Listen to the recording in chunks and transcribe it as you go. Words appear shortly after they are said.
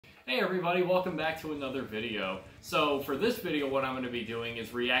Hey everybody, welcome back to another video. So for this video, what I'm going to be doing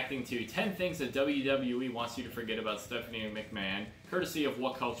is reacting to 10 things that WWE wants you to forget about Stephanie McMahon, courtesy of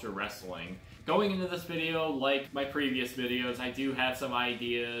What Culture Wrestling. Going into this video, like my previous videos, I do have some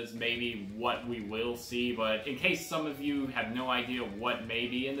ideas, maybe what we will see, but in case some of you have no idea what may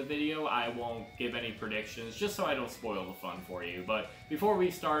be in the video, I won't give any predictions, just so I don't spoil the fun for you. But before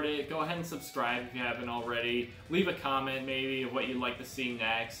we start it, go ahead and subscribe if you haven't already, leave a comment maybe of what you'd like to see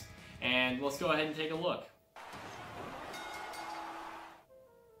next, and let's go ahead and take a look.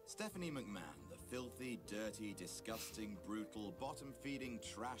 Stephanie McMahon, the filthy, dirty, disgusting, brutal, bottom-feeding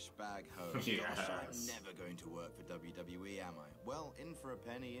trash bag hoe. Yes. Gosh, I'm never going to work for WWE, am I? Well, in for a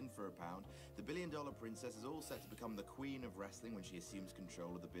penny, in for a pound. The billion-dollar princess is all set to become the queen of wrestling when she assumes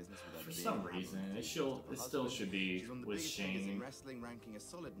control of the business with her. For some reason, it still should be She's one of the with biggest figures in Shane. wrestling, ranking a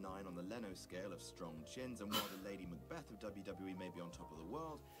solid 9 on the Leno scale of strong chins, and while the Lady Macbeth of WWE may be on top of the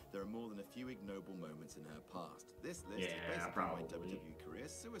world, there are more than a few ignoble moments in her past. This list is basically my WWE career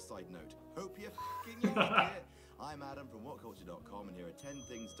suicide note. Hope you f***ing like it. I'm Adam from WhatCulture.com, and here are 10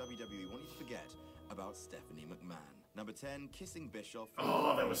 things WWE want you to forget about Stephanie McMahon. Number 10, kissing Bischoff.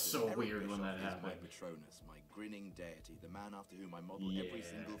 Oh, that was so Eric weird Bischoff when that is happened. my Patronus, my grinning deity, the man after whom I model every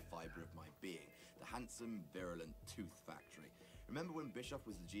single fibre of my being. The handsome, virulent tooth factory. Remember when Bischoff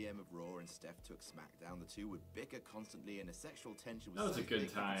was the GM of Raw and Steph took SmackDown? The two would bicker constantly and a sexual tension was That was so a good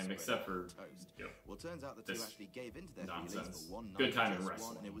big time, it except for toast. yep, Well, turns out the two actually gave into their feelings nonsense. for one night, Good time in just wrestling.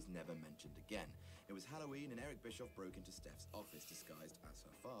 one, and it was never mentioned again. It was Halloween, and Eric Bischoff broke into Steph's office disguised as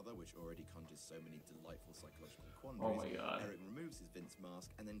her father, which already conjures so many delightful psychological quandaries. Oh my god. Eric removes his Vince mask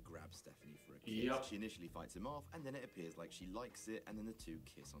and then grabs Stephanie for a kiss. Yep. She initially fights him off, and then it appears like she likes it, and then the two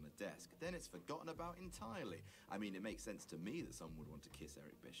kiss on a desk. Then it's forgotten about entirely. I mean, it makes sense to me that someone would want to kiss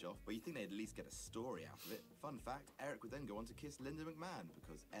Eric Bischoff, but you think they'd at least get a story out of it. Fun fact, Eric would then go on to kiss Linda McMahon,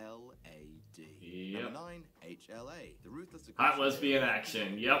 because L-A-D. Yep. Number 9, HLA. The ruthless Hot lesbian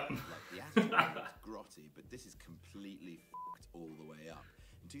action, yep. Like the attitude looks grotty, but this is completely f***ed all the way up.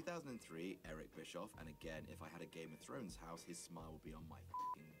 In 2003, Eric Bischoff, and again, if I had a Game of Thrones house, his smile would be on my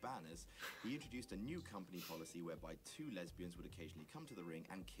f***ing banners, he introduced a new company policy whereby two lesbians would occasionally come to the ring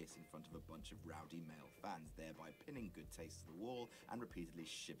and kiss in front of a bunch of rowdy male fans, thereby pinning good taste to the wall and repeatedly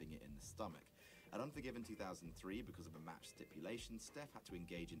shivving it in the stomach. At Unforgiven 2003, because of a match stipulation, Steph had to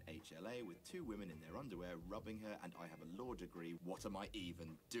engage in HLA with two women in their underwear rubbing her, and I have a law degree. What am I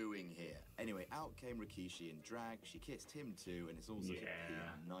even doing here? Anyway, out came Rikishi in drag. She kissed him too, and it's all such a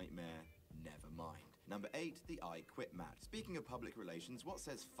PR nightmare. Never mind. Number 8, the I Quit match. Speaking of public relations, what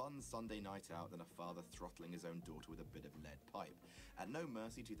says fun Sunday night out than a father throttling his own daughter with a bit of lead pipe? At No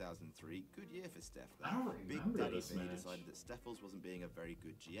Mercy 2003, good year for Steph there. I don't remember Big Daddy this Vinny match. decided that Steffels wasn't being a very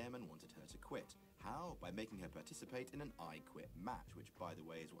good GM and wanted her to quit. How? By making her participate in an I Quit match, which, by the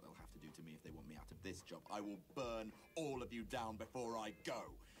way, is what they'll have to do to me if they want me out of this job. I will burn all of you down before I go.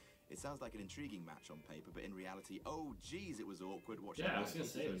 It sounds like an intriguing match on paper, but in reality, oh geez, it was awkward watching. Yeah, I was gonna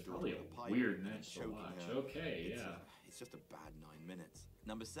say, it was probably a weird match to watch. Okay, yeah. It's just a bad 9 minutes.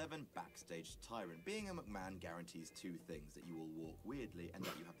 Number 7, backstage tyrant. Being a McMahon guarantees two things: that you will walk weirdly and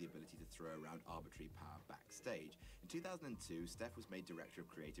that you have the ability to throw around arbitrary power backstage. In 2002, Steph was made director of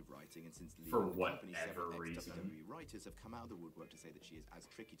creative writing, and since leaving the company, several ex-WWE writers have come out of the woodwork to say that she is as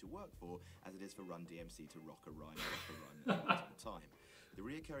tricky to work for as it is for Run DMC to rock a rhyme or rock a run at the time. The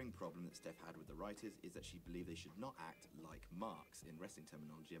reoccurring problem that Steph had with the writers is that she believed they should not act like marks. In wrestling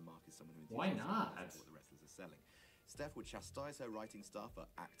terminology, a mark is someone who Why not? What the wrestlers are selling. Steph would chastise her writing staff for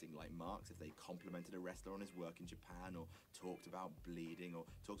acting like marks if they complimented a wrestler on his work in Japan, or talked about bleeding, or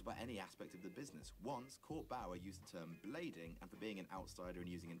talked about any aspect of the business. Once, Court Bauer used the term blading, and for being an outsider and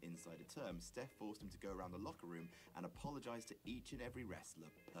using an insider term, Steph forced him to go around the locker room and apologize to each and every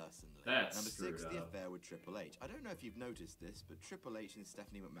wrestler personally. That's Number 6, the up. affair with Triple H. I don't know if you've noticed this, but Triple H and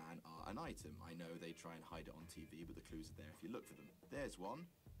Stephanie McMahon are an item. I know they try and hide it on TV, but the clues are there if you look for them. There's one.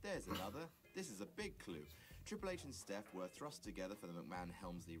 There's another. This is a big clue. Triple H and Steph were thrust together for the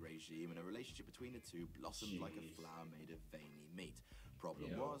McMahon-Helmsley regime, and a relationship between the two blossomed like a flower made of veiny meat.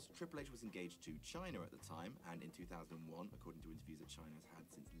 Problem was, Triple H was engaged to Chyna at the time, and in 2001, according to interviews that Chyna has had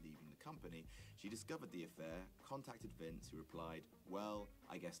since leaving the company, she discovered the affair, contacted Vince, who replied, "Well,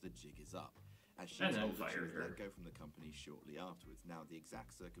 I guess the jig is up." As she told that she was let go from the company shortly afterwards. Now, the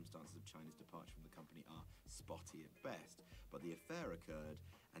exact circumstances of Chyna's departure from the company are spotty at best, but the affair occurred,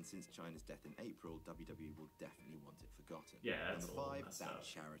 and since China's death in April, WWE will definitely want it forgotten. Yeah, that's Number 5, messed that up.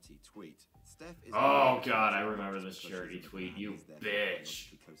 charity tweet. Steph is Oh god, I remember this charity tweet, you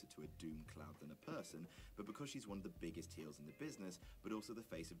bitch. Closer to a doom cloud than a person, but because she's one of the biggest heels in the business, but also the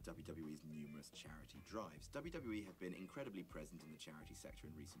face of WWE's numerous charity drives. WWE have been incredibly present in the charity sector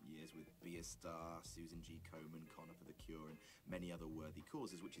in recent years with Be a Star, Susan G. Komen, Connor for the Cure, and many other worthy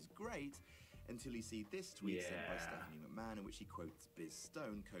causes, which is great, until you see this tweet sent by Stephanie McMahon in which she quotes Biz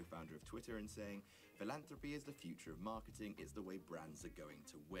Stone, co-founder of Twitter, and saying, "Philanthropy is the future of marketing, it's the way brands are going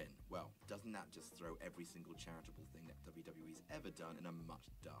to win." Well, doesn't that just throw every single charitable thing that WWE's ever done in a much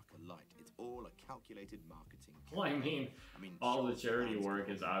darker light? It's all a calculated marketing campaign. Well, I mean, all the charity work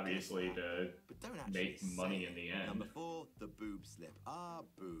is obviously to make money in the end. Number 4, the boob slip. Ah,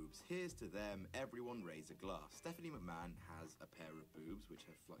 boobs. Here's to them. Everyone raise a glass. Stephanie McMahon has a pair of boobs, which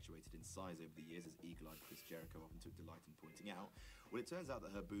have fluctuated in size over the years, as eagle-eyed Chris Jericho often took delight in pointing out. Well, it turns out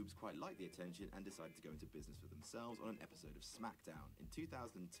that her boobs quite like the attention and decided to go into business for themselves on an episode of SmackDown. In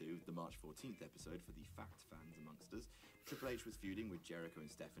 2002, the March 14th episode for the fact fans amongst us, Triple H was feuding with Jericho and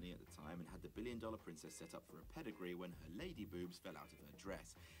Stephanie at the time and had the $1 Billion Princess set up for a pedigree when her lady boobs fell out of her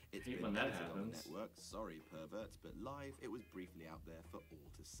dress. It's been edited on the network, sorry perverts, but live it was briefly out there for all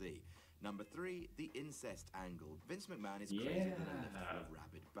to see. Number 3, the incest angle. Vince McMahon is crazier than a lift full of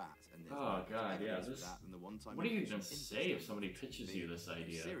rabid bats, and there's oh god, yeah, this. That than the one-time what do you even say if somebody pitches you this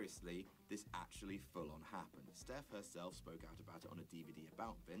idea? Seriously, this actually full-on happened. Steph herself spoke out about it on a DVD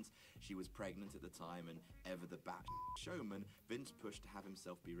about Vince. She was pregnant at the time, and ever the bat showman, Vince pushed to have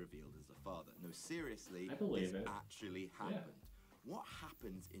himself be revealed as a father. No, seriously, I believe this it. actually happened. What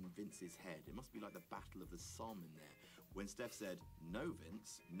happens in Vince's head? It must be like the Battle of the Somme in there. When Steph said, "No,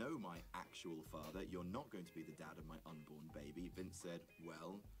 Vince, no, my actual father, you're not going to be the dad of my unborn baby," Vince said,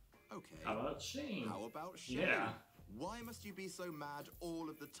 "Well, okay. How about Shane? How about Shane? Yeah. Why must you be so mad all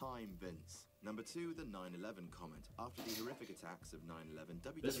of the time, Vince?" Number 2, the 9/11 comment. After the horrific attacks of 9/11,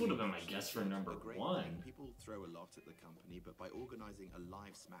 WWE... This would have been my guess for number 1. People throw a lot at the company, but by organising a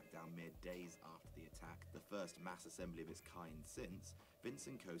live SmackDown mere days after the attack, the first mass assembly of its kind since, Vince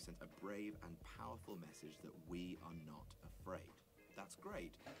and co sent a brave and powerful message that we are not afraid. That's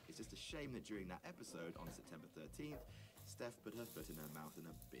great. It's just a shame that during that episode on September 13th, Steph put her foot in her mouth in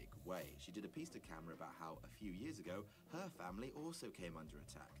a big way. She did a piece to camera about how, a few years ago, her family also came under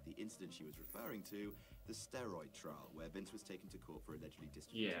attack. The incident she was referring to, the steroid trial, where Vince was taken to court for allegedly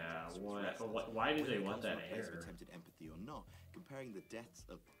distributing... Yeah, why did they want that air? Attempted empathy or not, comparing the deaths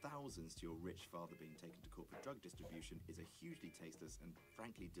of thousands to your rich father being taken to court for drug distribution is a hugely tasteless and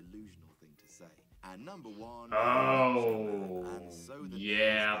frankly delusional thing to say. And number 1... Oh, and so the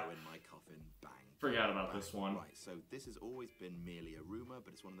yeah. in my coffin, bang. Forgot about this one. Right, so this has always been merely a rumor,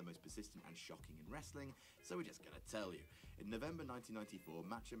 but it's one of the most persistent and shocking in wrestling, so we're just gonna tell you. In November 1994,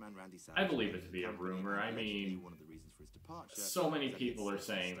 Macho Man Randy Savage... I believe it to be a rumor. I mean, one of the reasons for his departure... So many people are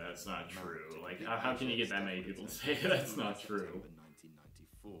saying that's not true. Like, how can you get that many people to say that's not true? September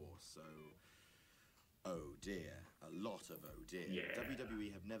 1994, so... Oh dear. A lot of oh dear. Yeah.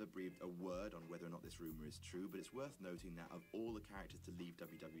 WWE have never breathed a word on whether or not this rumor is true, but it's worth noting that of all the characters to leave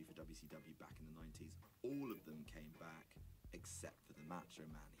WWE for WCW back in the 90s, all of them came back except for the Macho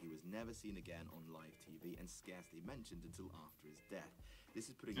Man. He was never seen again on live TV and scarcely mentioned until after his death. This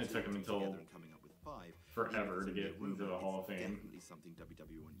is putting it took him until together and coming up with 5. Forever to get into the Hall of Fame. Definitely something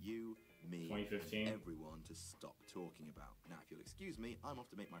WWE want you, me, 2015. and everyone to stop talking about. Now, if you'll excuse me, I'm off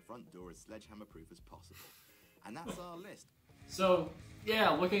to make my front door as sledgehammer-proof as possible. And that's our list. So,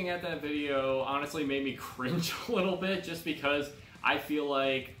 yeah, looking at that video honestly made me cringe a little bit just because I feel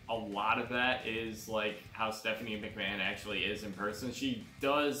like a lot of that is like how Stephanie McMahon actually is in person. She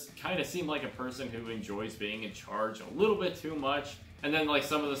does kind of seem like a person who enjoys being in charge a little bit too much. And then like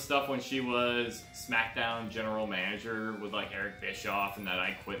some of the stuff when she was SmackDown general manager with like Eric Bischoff and that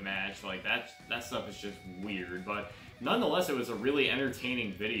I Quit match, like that stuff is just weird. But nonetheless, it was a really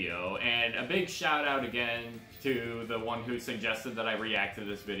entertaining video, and a big shout out again to the one who suggested that I react to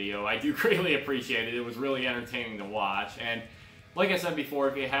this video. I do greatly appreciate it. It was really entertaining to watch, and like I said before,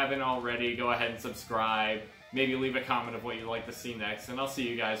 if you haven't already, go ahead and subscribe. Maybe leave a comment of what you'd like to see next, and I'll see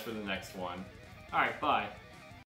you guys for the next one. Alright, bye.